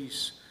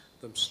sees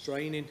them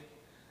straining,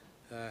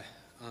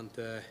 and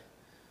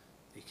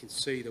you can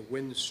see the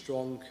wind's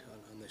strong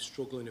and they're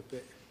struggling a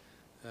bit.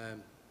 It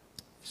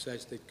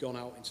says they'd gone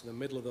out into the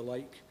middle of the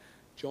lake.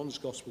 John's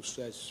Gospel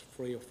says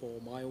 3 or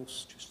 4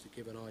 miles, just to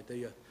give an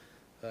idea.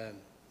 But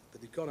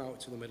they'd gone out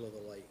to the middle of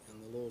the lake,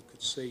 and the Lord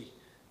could see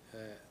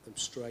them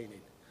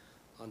straining.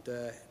 And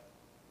the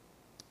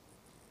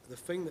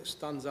thing that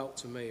stands out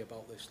to me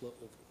about this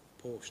little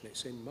portion,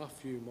 it's in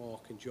Matthew,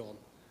 Mark and John,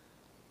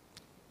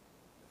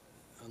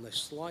 and they're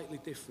slightly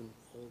different,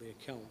 all the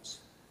accounts,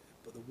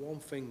 but the one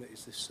thing that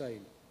is the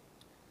same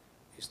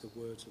is the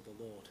words of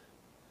the Lord.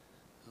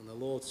 And the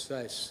Lord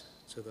says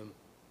to them,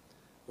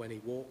 when he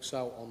walks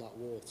out on that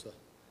water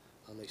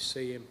and they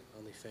see him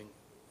and they think,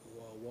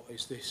 well, what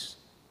is this?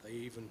 They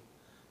even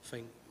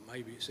think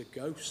maybe it's a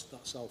ghost.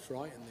 That's how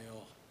frightened they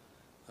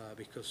are,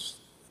 because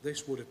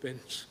this would have been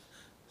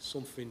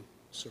something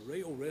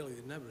surreal, really.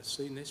 They've never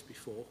seen this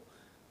before.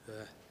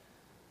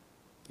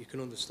 You can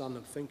understand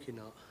them thinking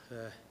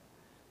that.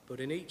 But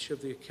in each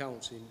of the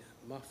accounts, in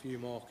Matthew,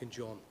 Mark and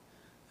John,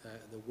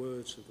 the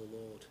words of the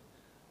Lord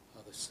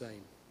are the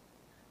same.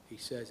 He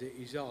says, "It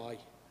is I,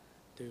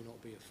 do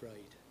not be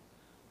afraid."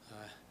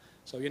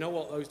 So you know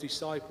what, those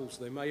disciples,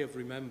 they may have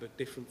remembered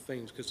different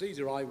things, because these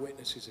are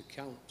eyewitnesses'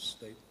 accounts,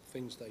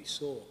 things they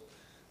saw.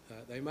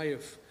 They may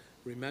have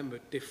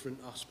remembered different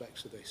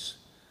aspects of this,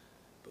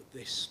 but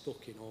this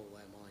stuck in all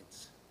their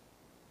minds.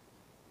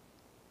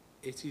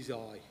 It is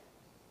I,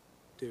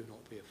 do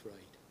not be afraid.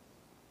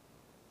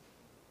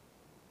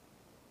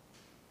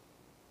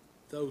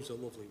 Those are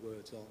lovely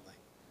words, aren't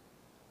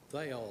they?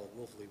 They are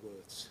lovely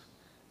words,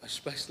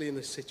 especially in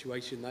the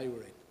situation they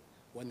were in,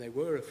 when they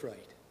were afraid.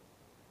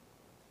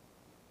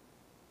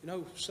 You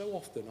know, so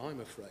often I'm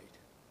afraid.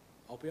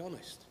 I'll be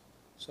honest.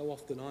 So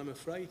often I'm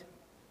afraid.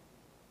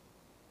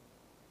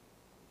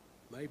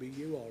 Maybe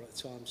you are at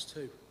times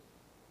too.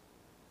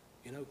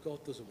 You know,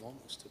 God doesn't want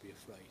us to be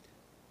afraid.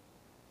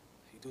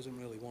 He doesn't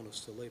really want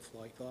us to live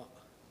like that.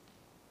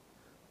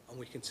 And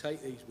we can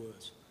take these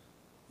words.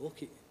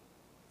 Look,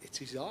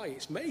 it is I,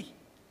 it's me.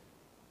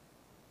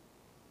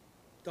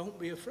 Don't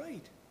be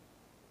afraid.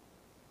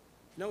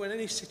 You know, in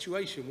any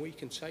situation we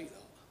can take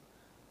that.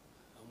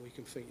 And we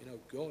can think, you know,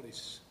 God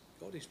is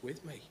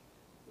with me.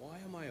 Why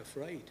am I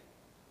afraid?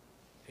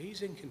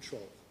 He's in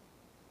control.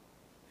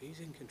 He's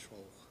in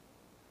control.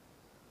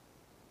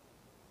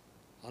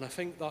 And I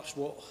think that's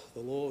what the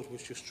Lord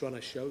was just trying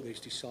to show these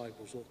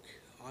disciples. Look,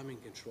 I'm in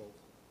control.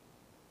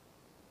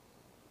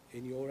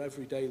 In your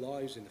everyday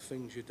lives, in the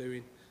things you're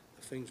doing,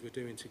 the things we're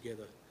doing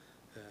together,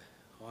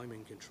 I'm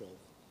in control.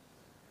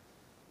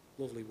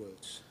 Lovely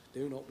words.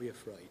 Do not be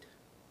afraid.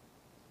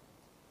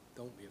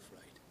 Don't be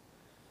afraid.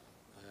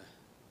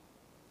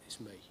 It's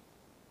me.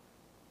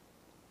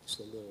 It's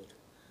the Lord.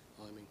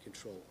 I'm in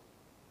control.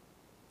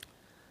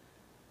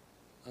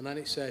 And then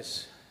it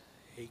says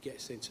he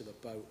gets into the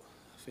boat.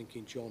 I think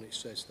in John it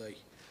says they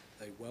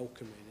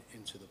welcome him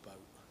into the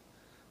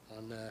boat.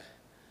 And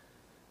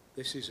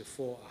this is a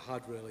thought I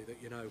had really, that,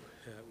 you know,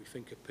 we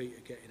think of Peter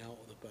getting out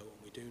of the boat,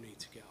 and we do need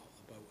to get out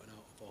of the boat and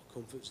out of our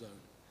comfort zone.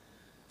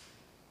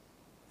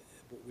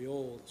 But we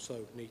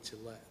also need to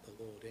let the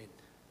Lord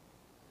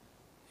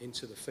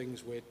into the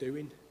things we're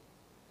doing,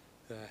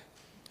 the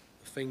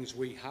things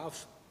we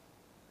have,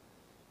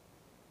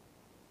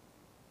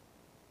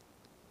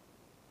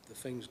 the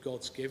things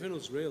God's given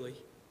us, really.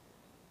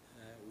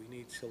 We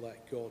need to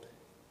let God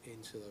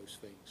into those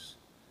things.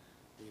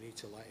 We need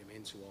to let him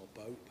into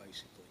our boat,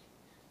 basically,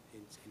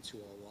 into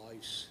our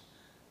lives.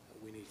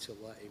 We need to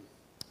let him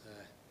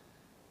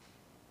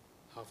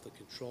have the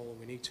control, and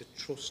we need to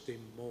trust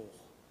him more.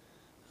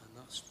 And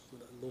that's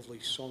a lovely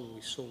song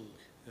we sung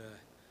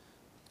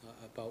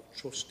about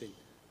trusting.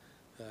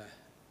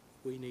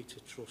 We need to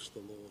trust the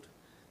Lord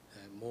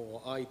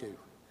more. I do.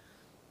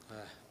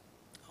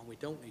 And we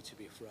don't need to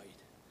be afraid.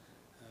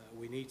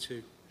 We need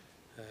to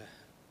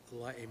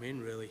let him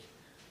in, really.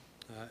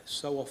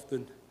 So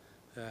often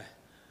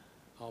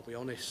I'll be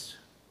honest,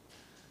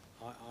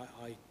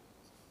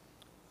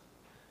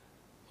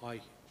 I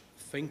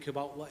think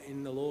about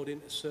letting the Lord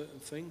into certain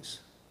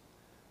things,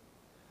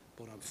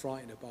 but I'm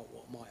frightened about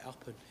what might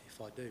happen if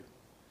I do.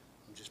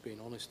 I'm just being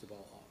honest about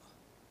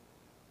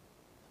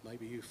that.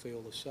 Maybe you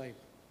feel the same.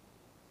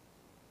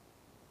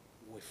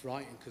 We're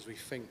frightened because we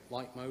think,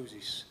 like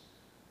Moses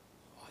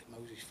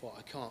thought,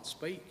 I can't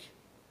speak.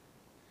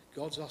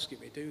 God's asking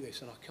me to do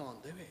this and I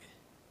can't do it.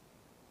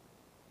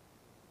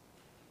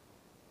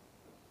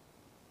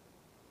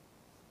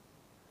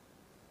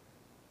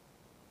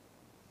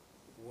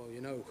 Well,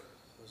 you know,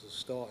 as I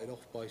started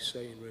off by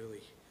saying,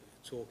 really,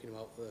 talking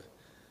about the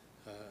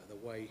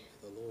way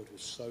the Lord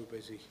was so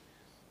busy,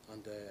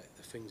 and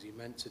the things he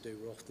meant to do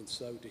were often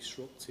so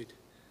disrupted,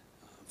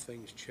 and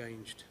things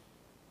changed.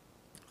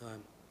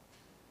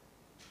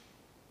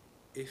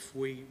 If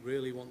we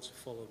really want to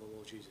follow the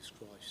Lord Jesus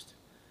Christ,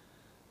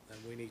 then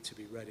we need to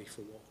be ready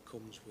for what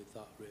comes with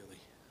that, really.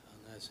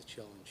 And there's a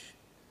challenge.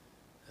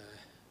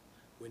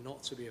 We're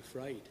not to be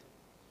afraid.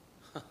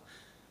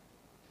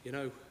 You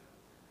know,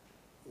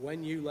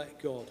 when you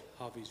let God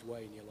have his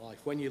way in your life,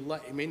 when you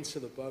let him into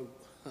the boat,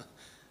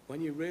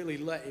 when you really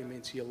let him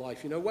into your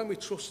life, you know, when we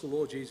trust the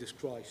Lord Jesus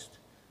Christ,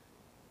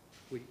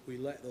 we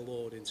let the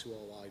Lord into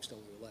our lives, don't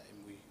we? We let him,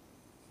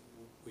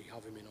 we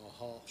have him in our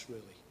hearts,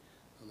 really.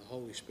 And the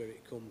Holy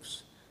Spirit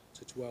comes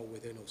to dwell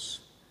within us.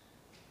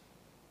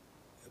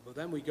 But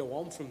then we go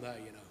on from there,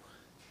 you know.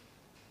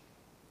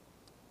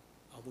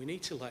 And we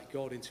need to let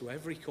God into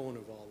every corner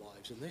of our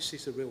lives. And this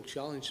is a real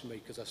challenge to me,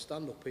 because I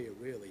stand up here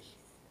really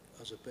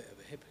as a bit of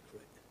a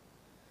hypocrite.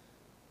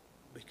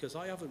 Because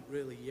I haven't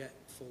really yet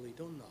fully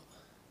done that.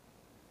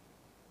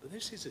 But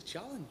this is a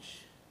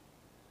challenge.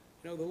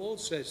 You know, the Lord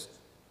says,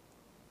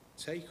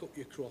 take up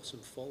your cross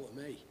and follow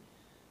me.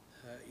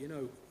 You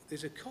know,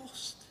 there's a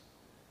cost.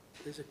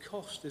 There's a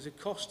cost. There's a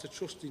cost to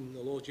trusting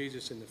the Lord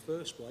Jesus in the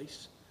first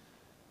place.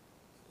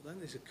 But then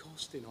there's a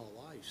cost in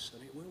our lives,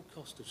 and it will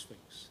cost us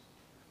things.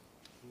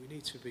 We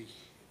need to be,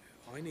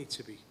 I need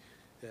to be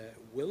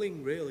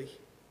willing, really,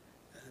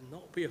 and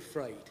not be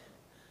afraid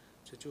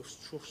to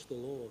just trust the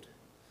Lord.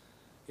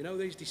 You know,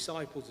 these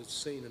disciples had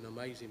seen an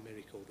amazing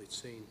miracle. They'd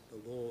seen the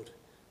Lord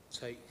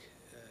take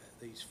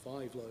these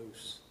 5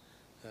 loaves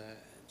and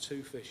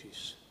 2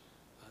 fishes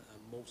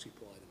and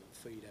multiply them and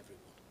feed everyone.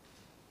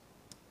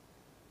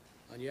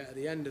 And yet at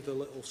the end of the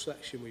little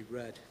section we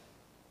read,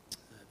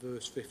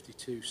 verse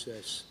 52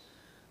 says,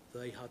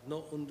 they had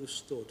not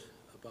understood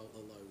about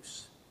the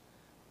loaves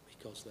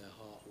because their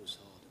heart was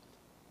hardened.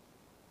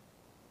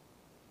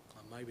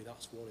 And maybe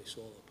that's what it's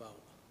all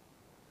about.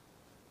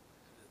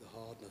 The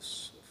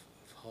hardness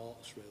of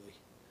hearts, really.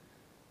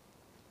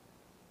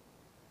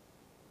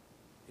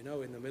 You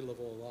know, in the middle of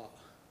all that,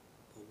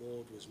 the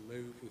Lord was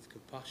moved with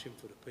compassion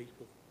for the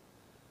people.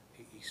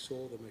 He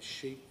saw them as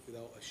sheep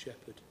without a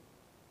shepherd.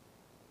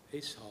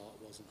 His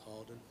heart wasn't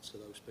hardened to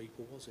those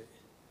people, was it?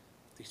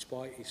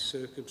 Despite his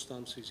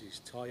circumstances, his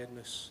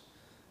tiredness,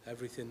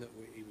 everything that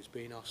he was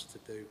being asked to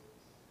do,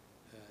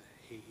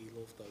 he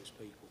loved those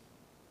people.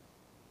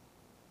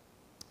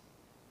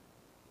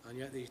 And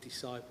yet these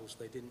disciples,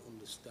 they didn't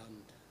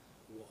understand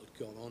what had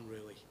gone on,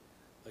 really.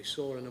 They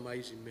saw an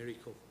amazing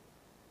miracle,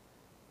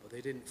 but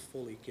they didn't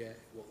fully get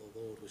what the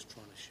Lord was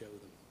trying to show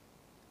them.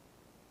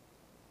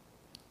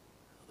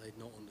 They'd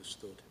not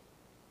understood.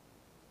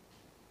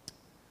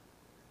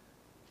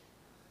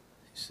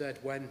 It said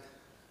when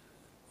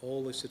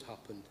all this had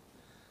happened,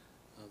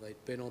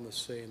 they'd been on the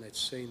sea and they'd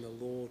seen the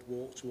Lord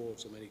walk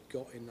towards them, and he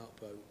got in that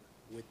boat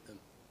with them.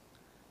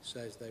 It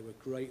says they were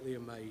greatly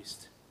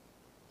amazed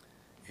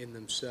in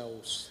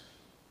themselves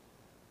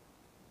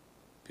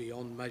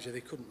beyond measure.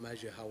 They couldn't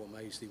measure how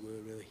amazed they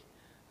were, really,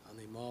 and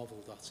they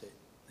marvelled at it.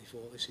 They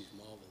thought, this is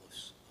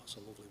marvellous. That's a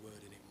lovely word,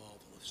 isn't it?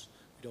 Marvellous.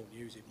 We don't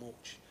use it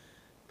much,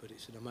 but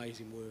it's an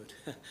amazing word.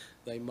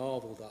 They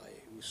marvelled at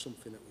it. It was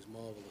something that was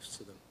marvellous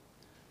to them.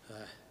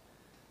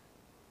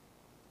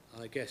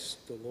 And I guess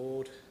the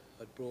Lord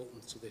had brought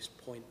them to this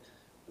point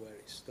where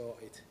it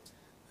started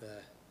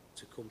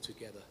to come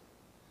together.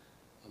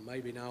 And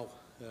maybe now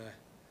it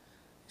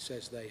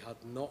says they had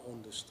not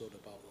understood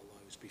about the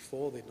loaves.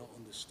 Before they'd not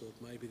understood,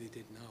 maybe they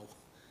did now.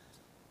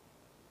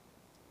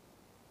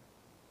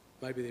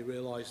 Maybe they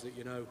realised that,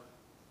 you know,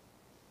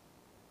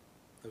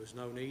 there was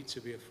no need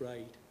to be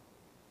afraid.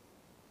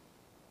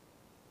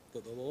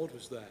 That the Lord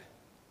was there.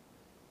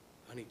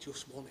 And he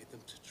just wanted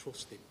them to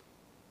trust him.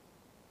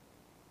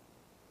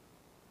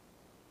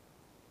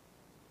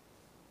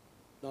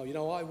 Now, you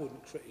know, I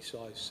wouldn't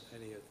criticise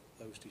any of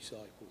those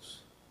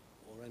disciples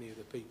or any of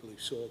the people who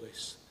saw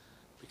this.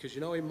 Because,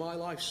 you know, in my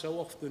life, so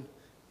often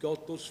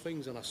God does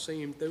things and I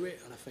see him do it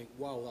and I think,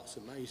 wow, that's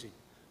amazing.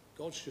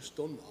 God's just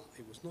done that.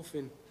 It was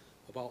nothing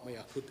about me.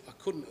 I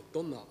couldn't have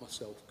done that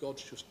myself.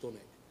 God's just done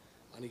it.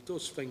 And he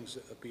does things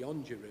that are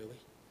beyond you, really.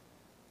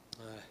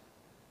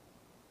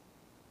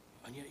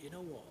 And yet, you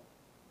know what?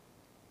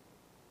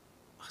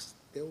 I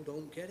still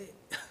don't get it.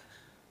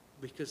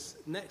 Because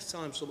next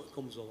time something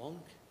comes along,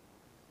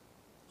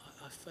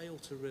 I fail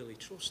to really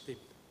trust him.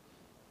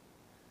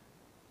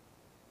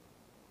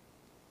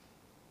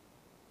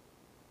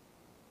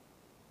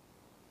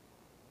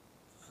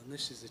 And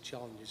this is the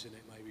challenge, isn't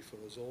it, maybe for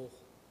us all?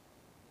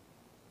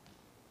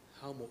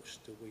 How much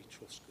do we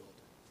trust God?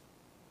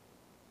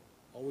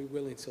 Are we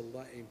willing to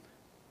let him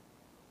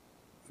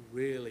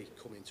really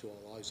come into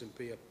our lives and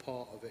be a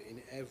part of it in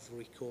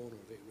every corner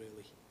of it,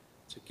 really?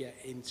 To get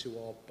into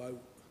our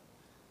boat,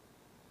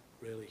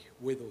 really,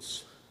 with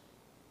us.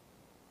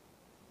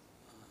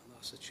 And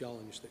that's a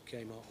challenge that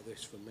came out of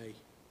this for me.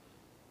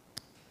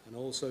 And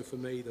also for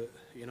me that,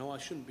 I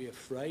shouldn't be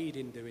afraid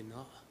in doing that.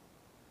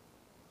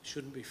 I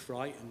shouldn't be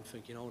frightened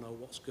thinking, oh no,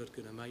 what's God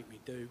going to make me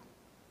do?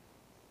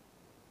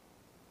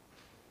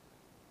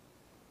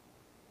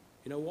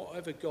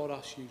 Whatever God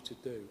asks you to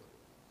do,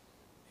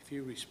 if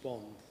you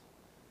respond,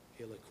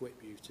 he'll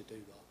equip you to do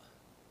that.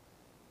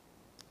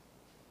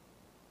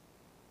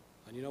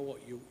 And you know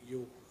what?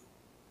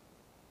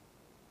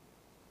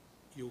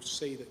 You'll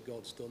see that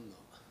God's done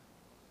that.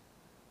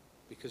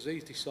 Because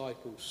these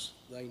disciples,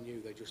 they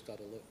knew they just had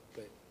a little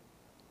bit,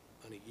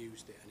 and he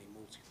used it and he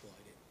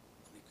multiplied it,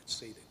 and he could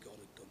see that God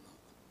had done that.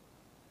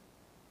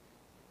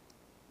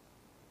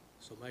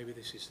 So maybe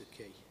this is the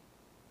key.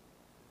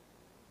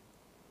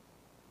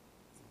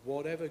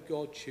 Whatever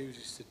God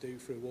chooses to do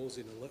through us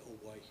in a little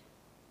way,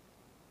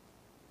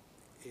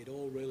 it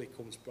all really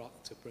comes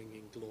back to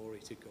bringing glory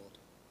to God.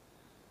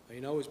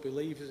 And as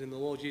believers in the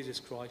Lord Jesus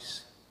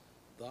Christ,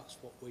 that's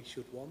what we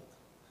should want.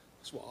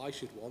 That's what I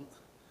should want.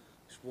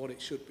 It's what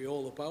it should be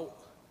all about.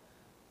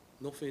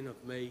 Nothing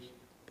of me,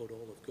 but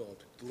all of God.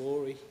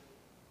 Glory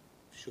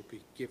should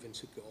be given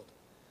to God.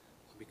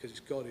 And because it's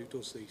God who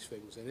does these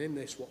things. And in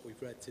this, what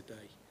we've read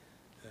today,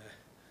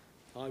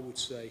 I would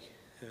say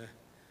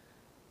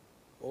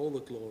all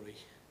the glory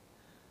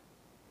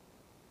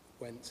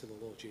went to the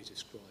Lord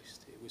Jesus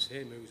Christ. It was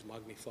him who was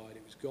magnified.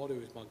 It was God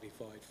who was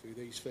magnified through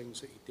these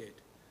things that he did.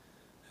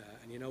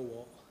 And you know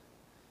what?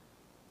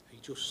 He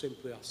just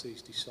simply asked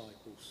these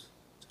disciples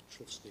to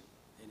trust him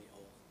in it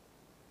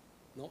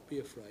all. Not be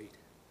afraid,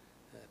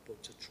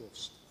 but to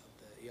trust.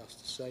 And he asked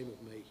the same of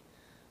me,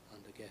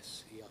 and I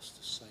guess he asked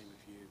the same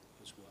of you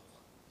as well.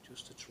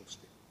 Just to trust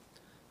him.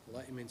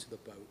 Let him into the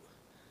boat,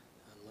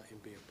 and let him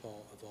be a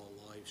part of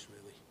our lives,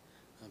 really.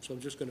 So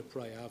I'm just going to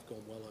pray. I've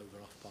gone well over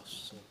 1:30,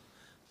 so